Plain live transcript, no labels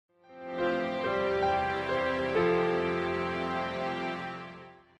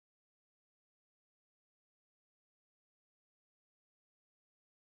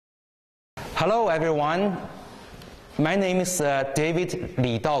Hello, everyone. My name is David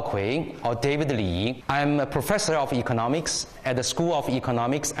Li Daokui, or David Li. I'm a professor of economics at the School of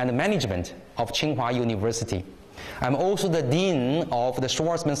Economics and Management of Tsinghua University. I'm also the dean of the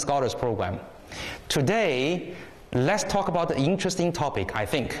Schwarzman Scholars Program. Today, let's talk about the interesting topic, I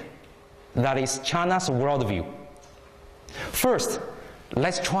think, that is China's worldview. First,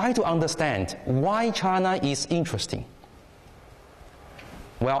 let's try to understand why China is interesting.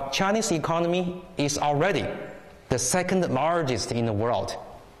 Well, Chinese economy is already the second largest in the world.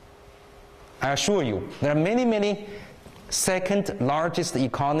 I assure you, there are many second largest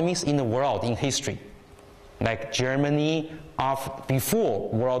economies in the world in history, like Germany before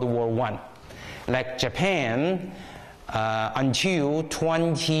World War I, like Japan until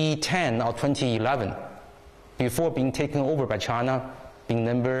 2010 or 2011, before being taken over by China, being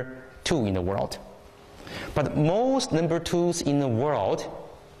number 2 in the world. But most number 2s in the world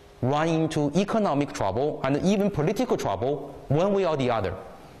run into economic trouble and even political trouble one way or the other.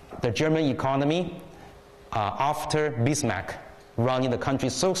 The German economy, after Bismarck running the country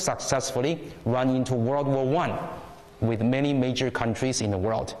so successfully, ran into World War I with many major countries in the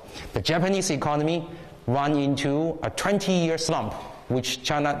world. The Japanese economy ran into a 20-year slump, which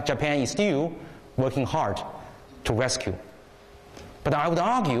Japan is still working hard to rescue. But I would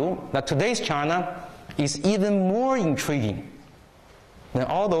argue that today's China is even more intriguing than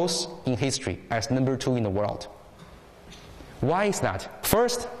all those in history as number 2 in the world. Why is that?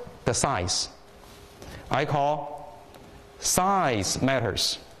 First, the size. I call size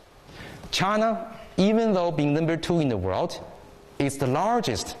matters. China, even though being number 2 in the world, is the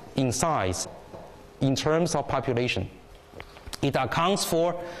largest in size in terms of population. It accounts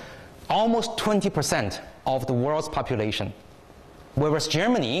for almost 20% of the world's population, whereas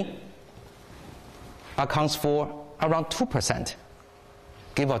Germany accounts for around 2%.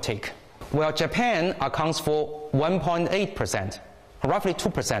 Give or take. Well, Japan accounts for 1.8%, roughly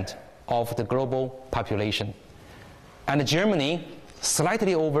 2% of the global population. And Germany,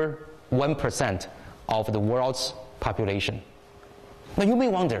 slightly over 1% of the world's population. Now you may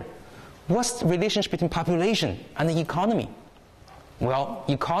wonder, what's the relationship between population and the economy? Well,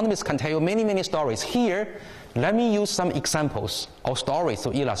 economists can tell you many stories. Here, let me use some examples or stories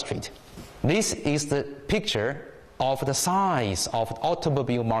to illustrate. This is the picture of the size of the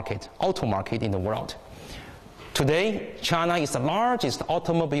auto market in the world. Today, China is the largest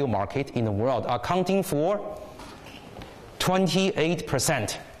automobile market in the world, accounting for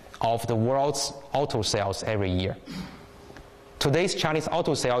 28% of the world's auto sales every year. Today's Chinese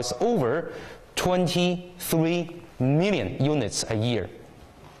auto sales over 23 million units a year,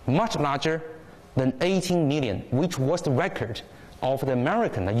 much larger than 18 million, which was the record of the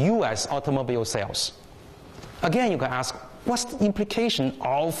American, the US automobile sales. Again, you can ask, what's the implication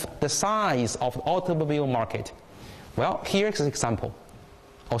of the size of the automobile market? Well, here's an example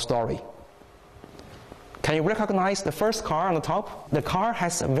or story. Can you recognize the first car on the top? The car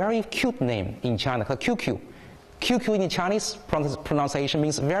has a very cute name in China, called QQ. QQ in Chinese pronunciation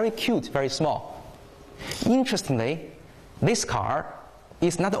means very cute, very small. Interestingly, this car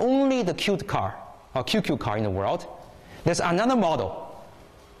is not only the cute car, or QQ car in the world. There's another model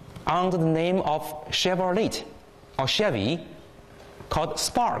under the name of Chevrolet or Chevy called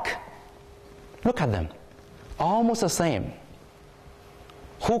Spark. Look at them, almost the same.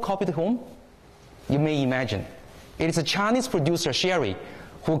 Who copied whom? You may imagine. It is a Chinese producer, Chery,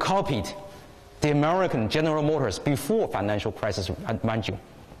 who copied the American General Motors before financial crisis, mind you,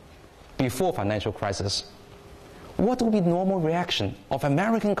 before financial crisis. What would be the normal reaction of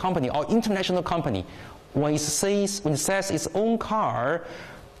American company or international company when it says its own car,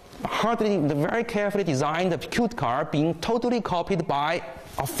 very carefully designed, a cute car, being totally copied by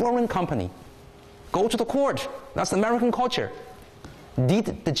a foreign company? Go to the court. That's American culture.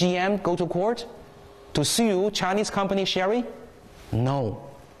 Did the GM go to court to sue Chinese company Chery? No.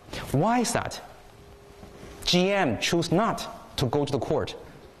 Why is that? GM chose not to go to the court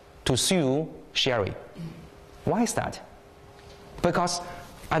to sue Chery. Why is that? Because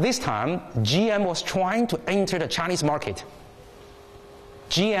at this time, GM was trying to enter the Chinese market.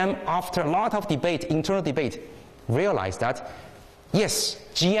 GM, after a lot of debate, internal debate, realized that, yes,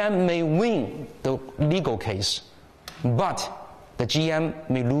 GM may win the legal case, but the GM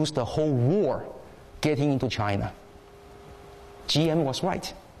may lose the whole war getting into China. GM was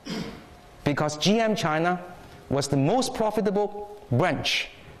right, because GM China was the most profitable branch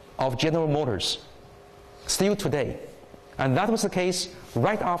of General Motors, still today. And that was the case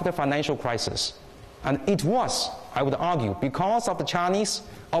right after the financial crisis. And it was, I would argue, because of the Chinese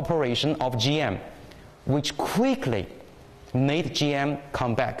operation of GM, which quickly made GM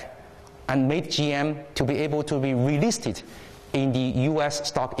come back and made GM to be able to be relisted in the US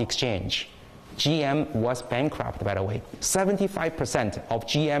stock exchange. GM was bankrupt, by the way. 75% of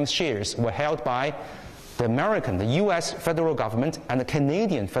GM shares were held by the American, the US federal government, and the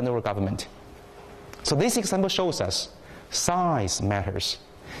Canadian federal government. So this example shows us size matters.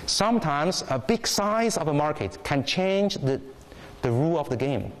 Sometimes a big size of a market can change the rule of the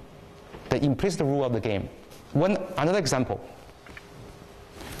game, the implicit rule of the game. Another example.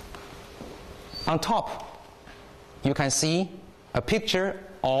 On top, you can see a picture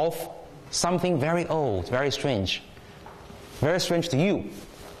of something very old, very strange to you,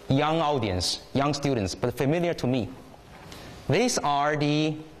 young audience, young students, but familiar to me. These are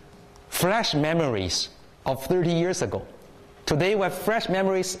the flash memories of 30 years ago. Today we have flash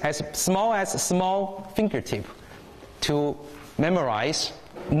memories as small as a small fingertip to memorize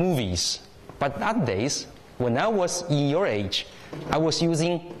movies. But that days, when I was in your age, I was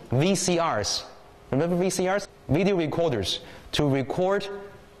using VCRs. Remember VCRs? Video recorders to record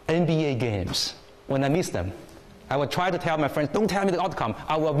NBA games. When I miss them, I would try to tell my friends, don't tell me the outcome.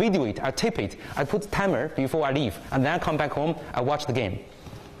 I will video it, I tape it, I put timer before I leave, and then I come back home, I watch the game.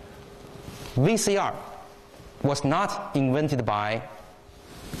 VCR was not invented by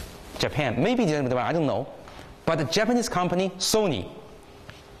Japan. Maybe invented by, I don't know. But the Japanese company, Sony,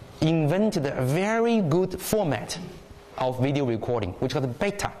 invented a very good format of video recording, which was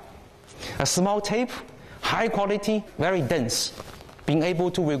beta. A small tape, high quality, very dense, being able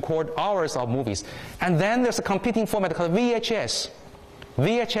to record hours of movies. And then there's a competing format called VHS.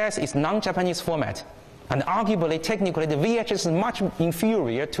 VHS is non-Japanese format. And arguably, technically, the VHS is much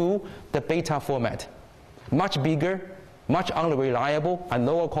inferior to the beta format. Much bigger, much unreliable, and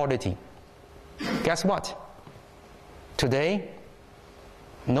lower quality. Guess what? Today,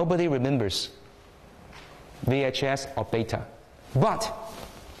 nobody remembers VHS or beta. But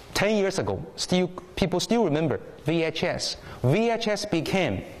 10 years ago, people still remember VHS. VHS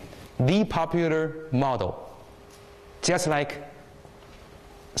became the popular model. Just like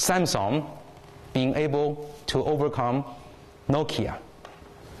Samsung being able to overcome Nokia.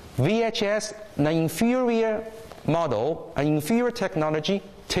 VHS, an inferior model, an inferior technology,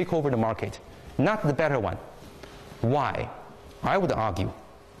 take over the market, not the better one. Why? I would argue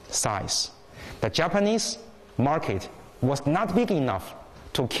size. The Japanese market was not big enough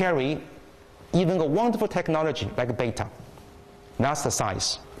to carry even a wonderful technology like beta. That's the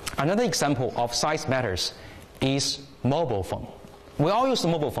size. Another example of size matters is mobile phone. We all use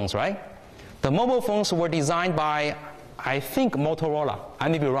mobile phones, right? The mobile phones were designed by, I think, Motorola. I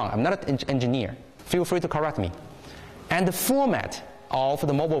may be wrong. I'm not an engineer. Feel free to correct me. And the format of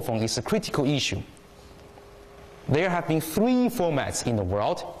the mobile phone is a critical issue. There have been 3 formats in the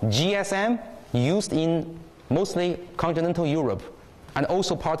world. GSM, used in mostly continental Europe, and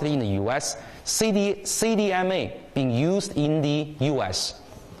also partly in the US. CDMA, being used in the US.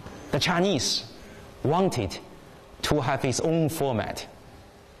 The Chinese wanted to have its own format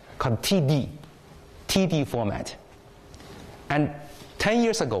called TD format. And 10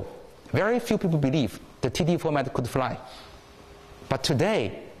 years ago, very few people believed the TD format could fly. But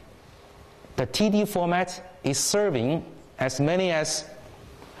today, the TD format is serving as many as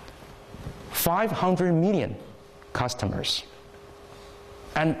 500 million customers.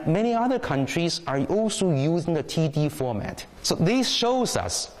 And many other countries are also using the TD format. So this shows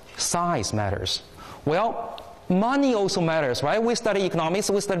us size matters. Well, money also matters, right? We study economics,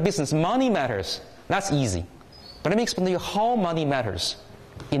 we study business. Money matters. That's easy. But let me explain to you how money matters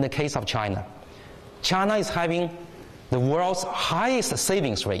in the case of China. China is having the world's highest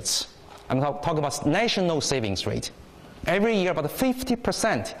savings rates. I'm talking about national savings rate. Every year, about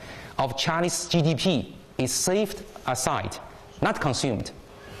 50% of Chinese GDP is saved aside, not consumed.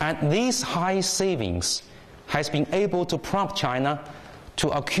 And this high savings has been able to prompt China to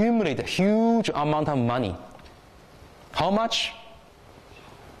accumulate a huge amount of money. How much?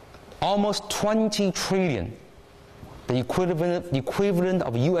 Almost 20 trillion, the equivalent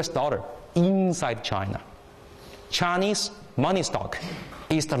of US dollar inside China. Chinese money stock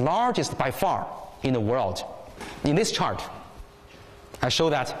is the largest by far in the world. In this chart, I show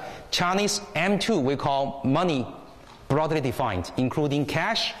that Chinese M2, we call money broadly defined, including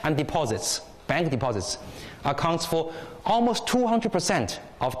cash and deposits, bank deposits, accounts for almost 200%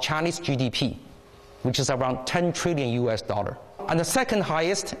 of Chinese GDP, which is around 10 trillion US dollar. And the second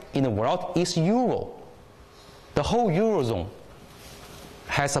highest in the world is Euro. The whole Eurozone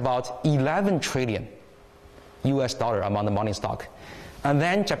has about 11 trillion US dollar among the money stock. And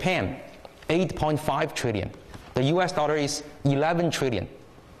then Japan, 8.5 trillion. The US dollar is 11 trillion.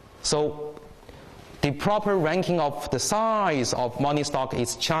 So the proper ranking of the size of money stock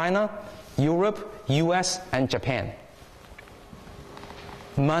is China, Europe, US, and Japan.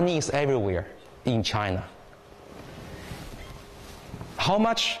 Money is everywhere in China. How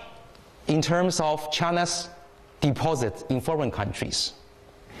much in terms of China's deposit in foreign countries?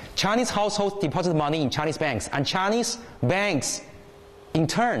 Chinese households deposit money in Chinese banks, and Chinese banks in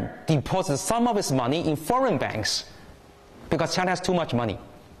turn deposit some of its money in foreign banks because China has too much money.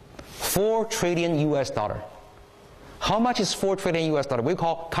 4 trillion US dollar. How much is 4 trillion US dollar? We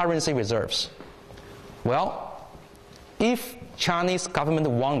call currency reserves. Well, if Chinese government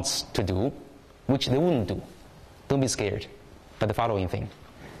wants to do, which they wouldn't do, don't be scared, but the following thing.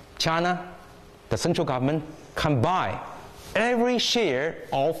 China, the central government, can buy every share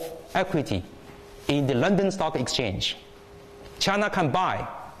of equity in the London Stock Exchange. China can buy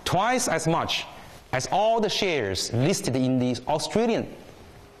twice as much as all the shares listed in the Australian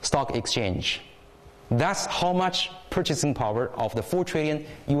Stock Exchange. That's how much purchasing power of the 4 trillion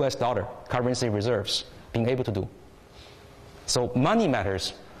US dollar currency reserves being able to do. So money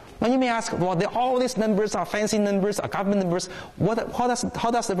matters. Now you may ask, well, all these numbers are fancy numbers, are government numbers. How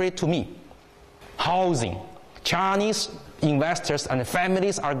does it relate to me? Housing. Chinese investors and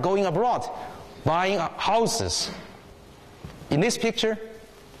families are going abroad, buying houses. In this picture,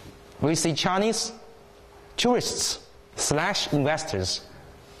 we see Chinese tourists / investors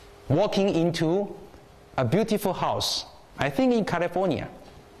walking into a beautiful house, I think in California.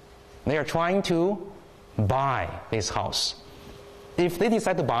 They are trying to buy this house. If they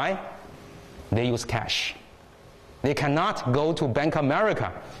decide to buy, they use cash. They cannot go to Bank of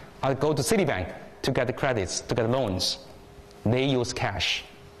America or go to Citibank to get the credits, to get loans. They use cash.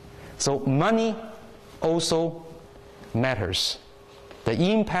 So money also matters. The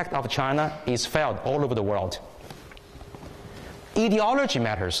impact of China is felt all over the world. Ideology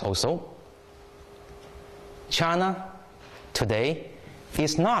matters also. China today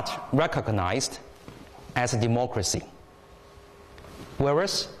is not recognized as a democracy.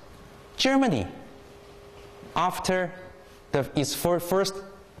 Whereas Germany, after its first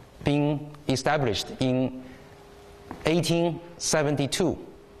being established in 1872,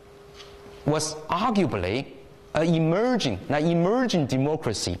 was arguably an emerging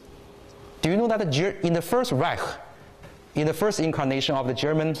democracy. Do you know that in the First Reich, in the first incarnation of the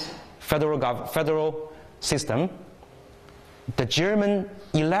German federal system, the German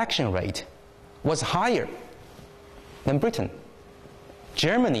election rate was higher than Britain.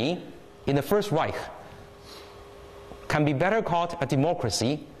 Germany, in the First Reich, can be better called a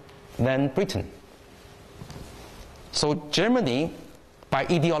democracy than Britain. So Germany, by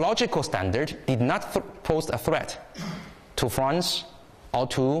ideological standard, did not pose a threat to France or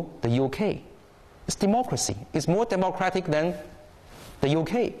to the UK. It's democracy. It's more democratic than the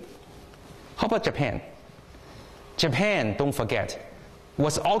UK. How about Japan? Japan, don't forget,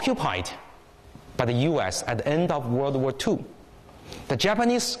 was occupied by the US at the end of World War II. The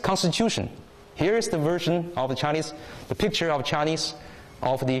Japanese constitution, here is the version of the picture of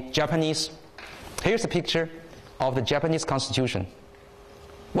the Japanese, here's the picture of the Japanese constitution,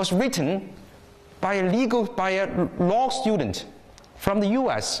 was written by a law student from the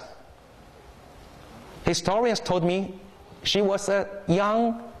US. Historians told me she was a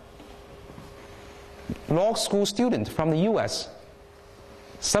young law school student from the US.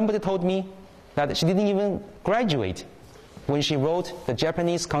 Somebody told me that she didn't even graduate when she wrote the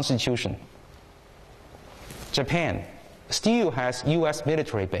Japanese constitution. Japan still has US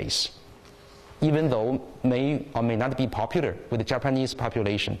military base, even though may or may not be popular with the Japanese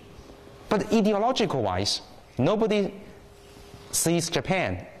population. But ideological-wise, nobody sees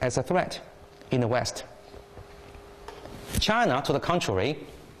Japan as a threat in the West. China, to the contrary,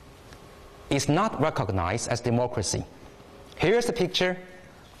 is not recognized as democracy. Here's the picture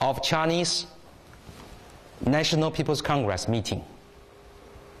of Chinese National People's Congress meeting.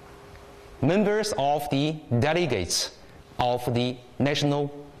 Members of the delegates of the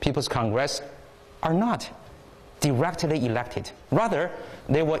National People's Congress are not directly elected. Rather,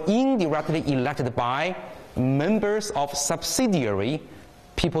 they were indirectly elected by members of subsidiary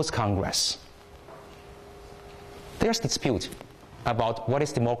People's Congress. There's dispute about what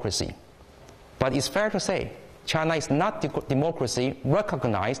is democracy. But it's fair to say China is not democracy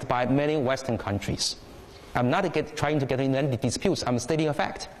recognized by many Western countries. I'm not trying to get into any disputes. I'm stating a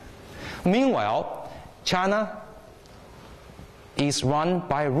fact. Meanwhile, China is run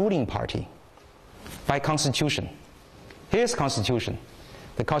by a ruling party, by constitution. Here's constitution.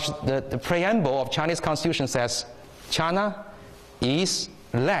 The preamble of Chinese constitution says China is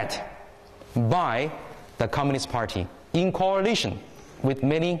led by the Communist Party in coalition with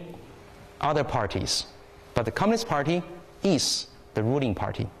many other parties. But the Communist Party is the ruling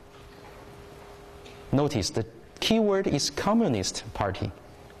party. Notice the key word is Communist Party,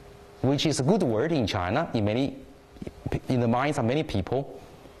 which is a good word in China in the minds of many people,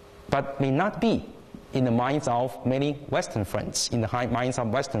 but may not be in the minds of many Western friends, in the minds of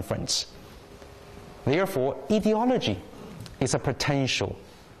Western friends. Therefore, ideology is a potential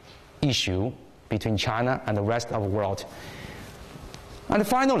issue between China and the rest of the world. And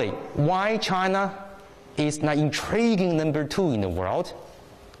finally, why China is the intriguing number 2 in the world?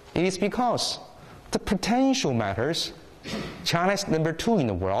 It is because the potential matters. China is number 2 in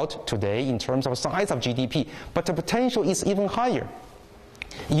the world today in terms of size of GDP, but the potential is even higher.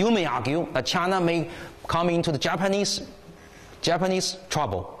 You may argue that China may come into the Japanese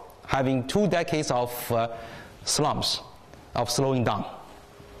trouble, having 2 decades of slumps, of slowing down.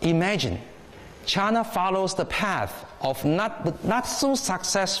 Imagine China follows the path of not so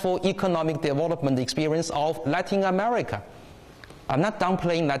successful economic development experience of Latin America. I'm not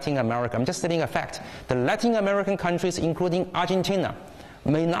downplaying Latin America, I'm just stating a fact. The Latin American countries, including Argentina,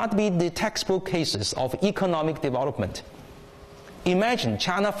 may not be the textbook cases of economic development. Imagine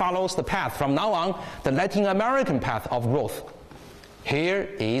China follows the path from now on, the Latin American path of growth. Here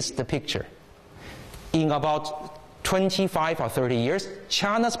is the picture. In about 25 or 30 years,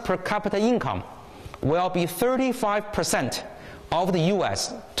 China's per capita income will be 35% of the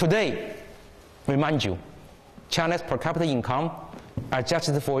US. Today, remind you, China's per capita income,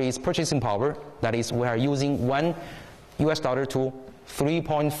 adjusted for its purchasing power, that is, we are using $1 to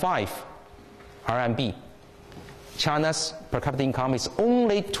 3.5 RMB. China's per capita income is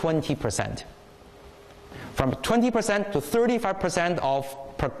only 20%. From 20% to 35% of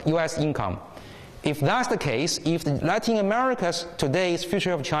US income. If that's the case, if Latin America's today's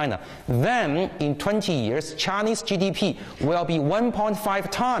future of China, then in 20 years, Chinese GDP will be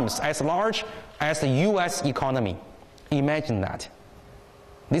 1.5 times as large as the US economy. Imagine that.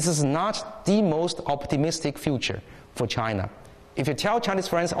 This is not the most optimistic future for China. If you tell Chinese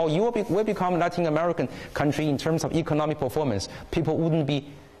friends, oh, you will become a Latin American country in terms of economic performance, people wouldn't be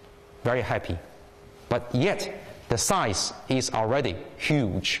very happy. But yet, the size is already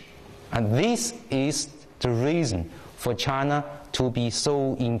huge. And this is the reason for China to be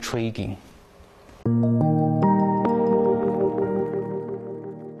so intriguing.